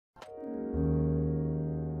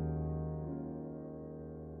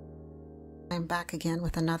I'm back again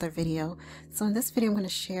with another video. So in this video, I'm going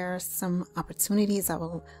to share some opportunities that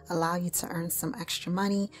will allow you to earn some extra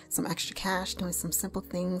money, some extra cash, doing some simple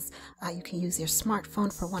things. You can use your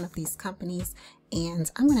smartphone for one of these companies,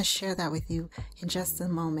 and I'm going to share that with you in just a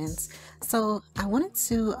moment. So I wanted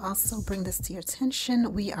to also bring this to your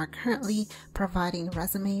attention. We are currently providing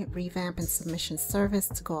resume revamp and submission service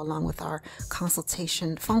to go along with our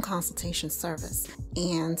phone consultation service.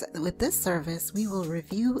 And with this service, we will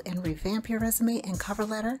review and revamp your resume and cover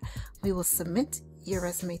letter. We will submit your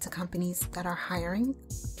resume to companies that are hiring,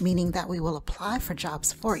 meaning that we will apply for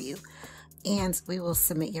jobs for you. And we will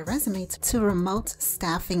submit your resume to remote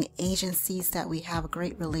staffing agencies that we have a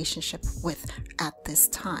great relationship with at this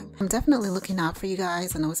time. I'm definitely looking out for you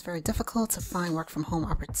guys. I know it's very difficult to find work from home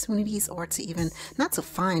opportunities, or to even not to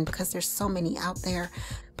find, because there's so many out there.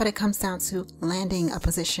 But it comes down to landing a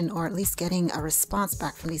position, or at least getting a response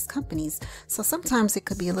back from these companies. So sometimes it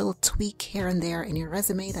could be a little tweak here and there in your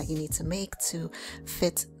resume that you need to make to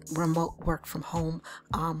fit remote work from home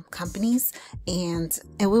companies, and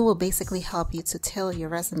we will basically help you to tailor your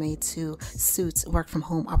resume to suit work from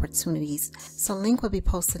home opportunities. So link will be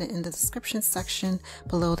posted in the description section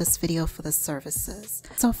below this video for the services.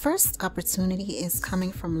 So first opportunity is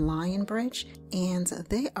coming from LionBridge, and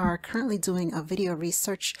they are currently doing a video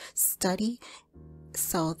research study.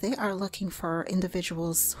 So they are looking for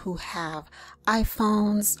individuals who have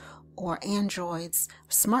iPhones or Androids,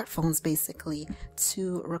 smartphones basically,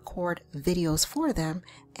 to record videos for them.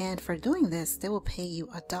 And for doing this, they will pay you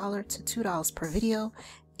 $1 to $2 per video,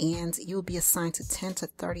 and you'll be assigned to 10 to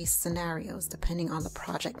 30 scenarios depending on the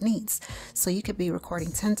project needs. So you could be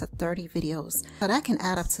recording 10 to 30 videos. So that can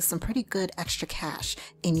add up to some pretty good extra cash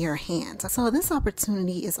in your hand. So this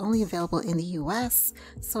opportunity is only available in the US.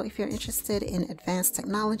 So if you're interested in advanced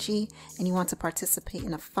technology and you want to participate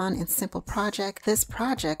in a fun and simple project, this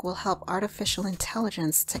project will help artificial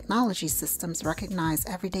intelligence technology systems recognize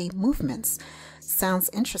everyday movements. Sounds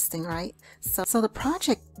interesting, right? So the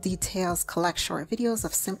project details collect short videos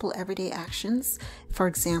of simple everyday actions, for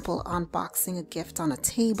example, unboxing a gift on a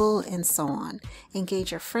table, and so on.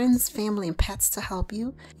 Engage your friends, family, and pets to help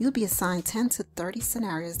you. You'll be assigned 10 to 30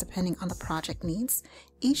 scenarios depending on the project needs.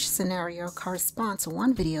 Each scenario corresponds to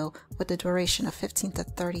one video with a duration of 15 to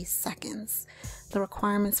 30 seconds. The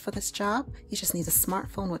requirements for this job: you just need a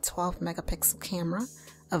smartphone with 12 megapixel camera,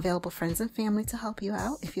 available friends and family to help you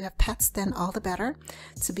out. If you have pets, then all the better,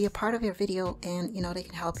 to be a part of your video, and they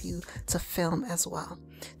can help you to film as well.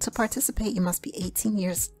 To participate, you must be 18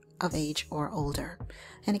 years of age or older.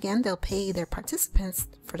 And again, they'll pay their participants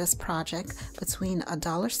for this project between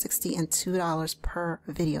 $1.60 and $2 per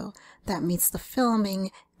video. That meets the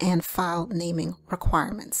filming and file naming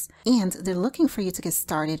requirements. And they're looking for you to get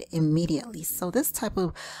started immediately. So this type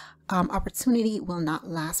of opportunity will not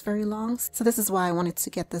last very long. So this is why I wanted to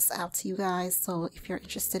get this out to you guys. So if you're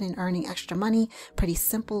interested in earning extra money, pretty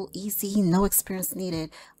simple, easy, no experience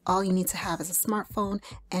needed. All you need to have is a smartphone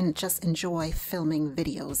and just enjoy filming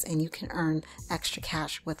videos, and you can earn extra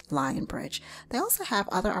cash with LionBridge. They also have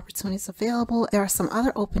other opportunities available. There are some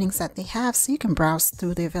other openings that they have, so you can browse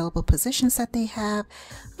through the available positions that they have.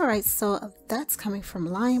 All right, so that's coming from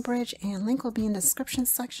LionBridge, and link will be in the description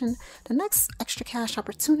section. The next extra cash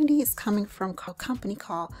opportunity is coming from a company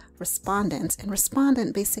called Respondent, and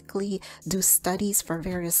Respondent basically do studies for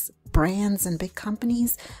various brands and big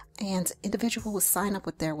companies, and individuals will sign up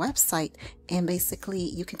with their website, and basically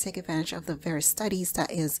you can take advantage of the various studies that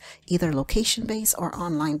is either location based or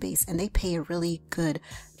online based, and they pay a really good,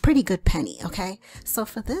 pretty good penny. Okay, so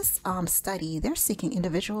for this study, they're seeking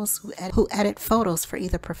individuals who edit photos for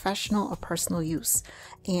either professional or personal use,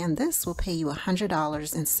 and this will pay you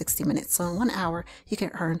 $100 in 60 minutes. So in 1 hour you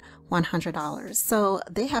can earn $100. So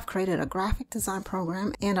they have created a graphic design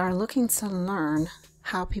program and are looking to learn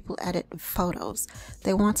how people edit photos.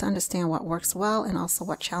 They want to understand what works well and also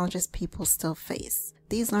what challenges people still face.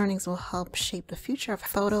 These learnings will help shape the future of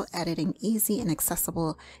photo editing, easy and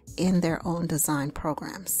accessible in their own design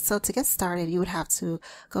programs. So to get started, you would have to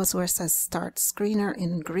go to where it says Start Screener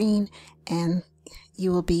in green, and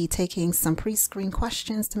you will be taking some pre-screen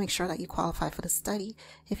questions to make sure that you qualify for the study.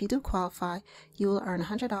 If you do qualify, you will earn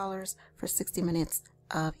 $100 for 60 minutes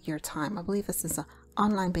of your time. I believe this is an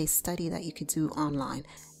online based study that you could do online.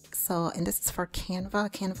 So, and this is for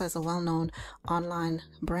Canva. Canva is a well-known online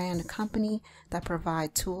brand company that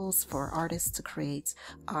provide tools for artists to create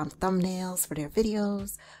thumbnails for their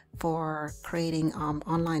videos, for creating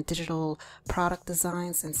online digital product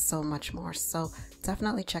designs, and so much more. So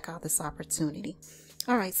definitely check out this opportunity.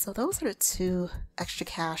 All right, so those are the two extra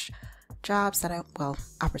cash jobs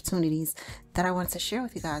opportunities that I wanted to share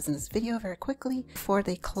with you guys in this video very quickly before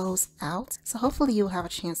they close out. So hopefully you'll have a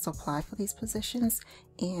chance to apply for these positions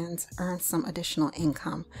and earn some additional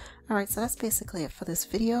income. All right, so that's basically it for this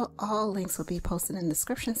video. All links will be posted in the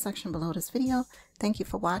description section below this video. Thank you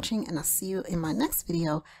for watching, and I'll see you in my next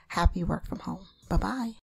video. Happy work from home. Bye-bye.